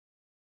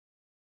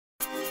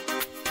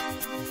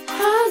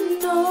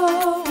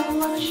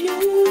what you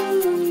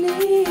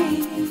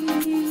need,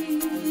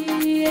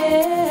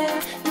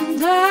 yeah.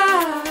 And I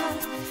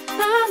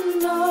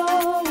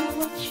know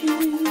what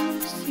you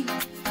see.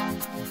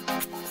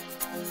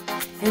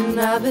 And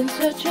I've been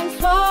searching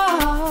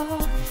far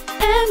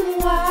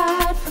and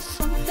wide for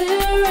something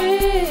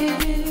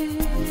real.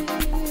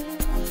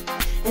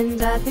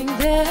 And I think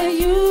that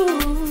you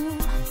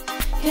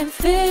can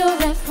fill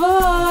that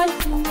void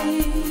for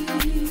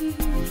me.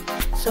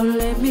 So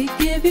let me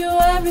give you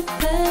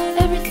everything,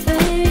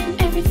 everything,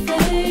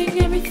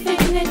 everything,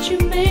 everything that you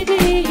may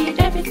need.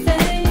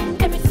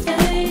 Everything,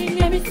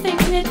 everything, everything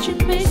that you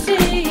may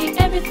see.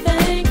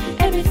 Everything,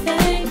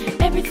 everything,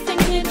 everything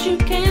that you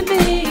can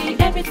be.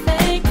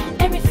 Everything,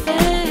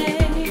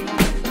 everything,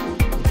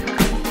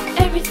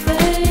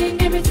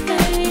 everything,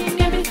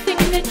 everything, everything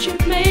that you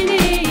may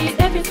need.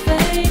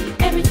 Everything,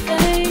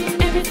 everything,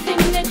 everything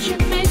that you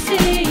may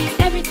see.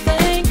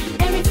 Everything,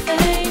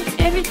 everything,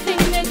 everything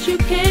that you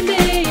can be.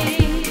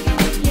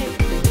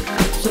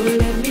 So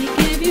let me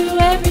give you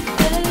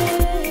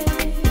everything.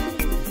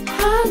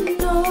 I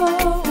know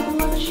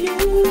what you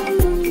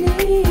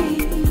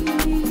need,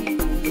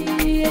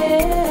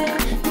 yeah.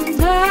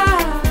 And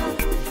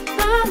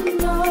I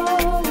know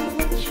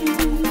what you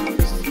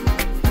see.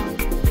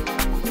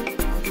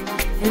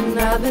 And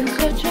I've been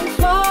searching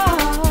far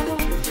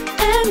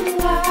and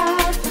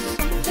wide for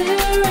something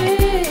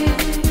real.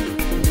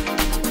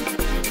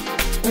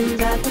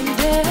 And I think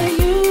that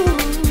you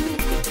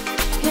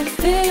can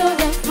feel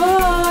that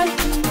void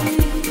for me.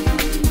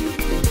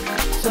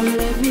 So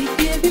let me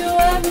give you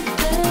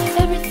everything,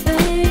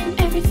 everything,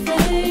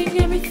 everything,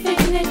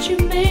 everything that you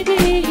may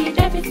need.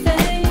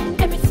 Everything,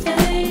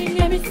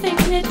 everything, everything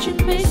that you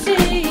may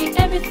see.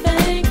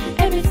 Everything,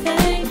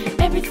 everything,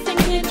 everything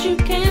that you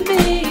can be.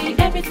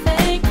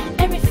 Everything,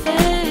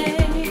 everything,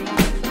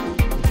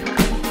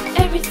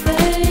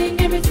 everything,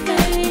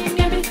 everything,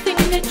 everything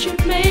that you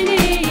may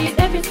need.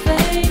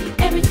 Everything,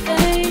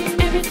 everything,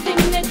 everything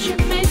that you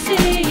may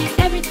see.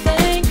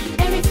 Everything,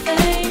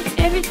 everything,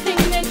 everything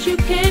that you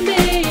can be.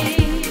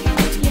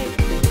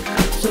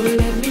 So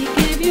let me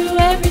give you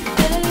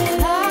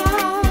everything.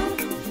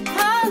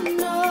 I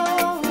know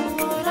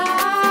what I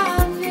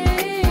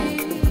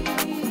need,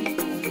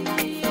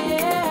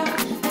 yeah.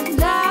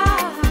 And I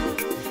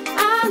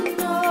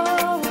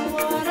know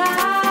what I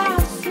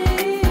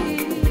see.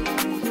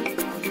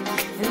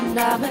 And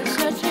I've been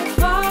searching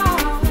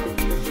far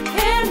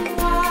and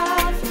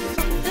wide for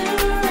something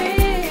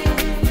real.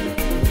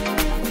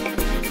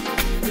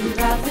 And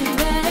I think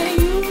that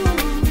you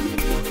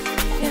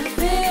can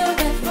feel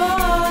that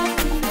void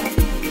for me.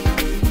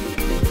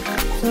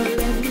 So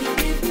let me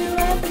give you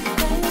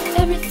everything,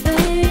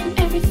 everything,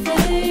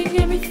 everything,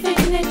 everything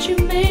that you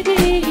may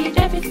need.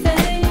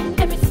 Everything,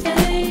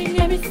 everything,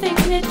 everything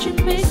that you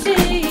may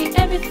see.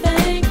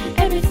 Everything,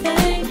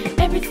 everything,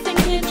 everything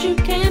that you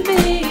can be.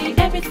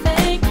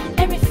 Everything,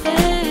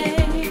 everything,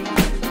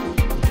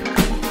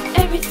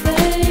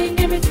 everything,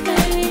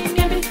 everything,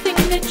 everything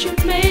that you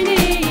may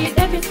need.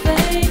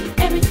 Everything,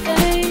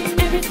 everything,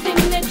 everything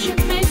that you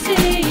may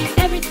see.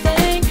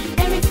 Everything,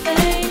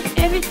 everything,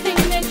 everything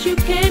that you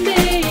can be.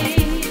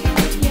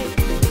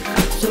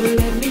 So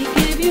let me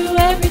give you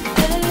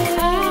everything.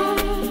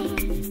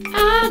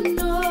 I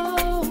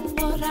know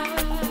what I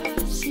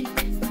see.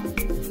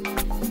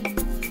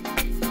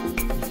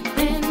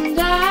 And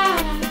I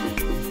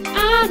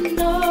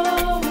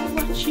know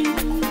what you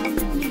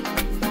need.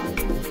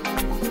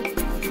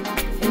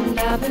 And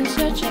I've been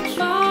searching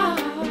far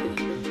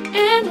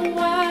and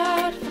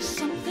wide for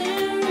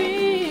something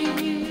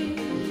real.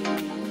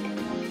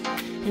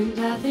 And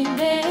I think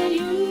that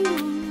you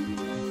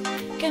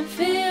can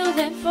fill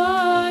that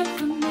void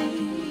for me.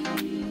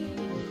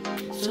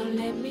 So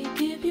let me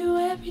give you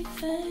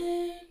everything.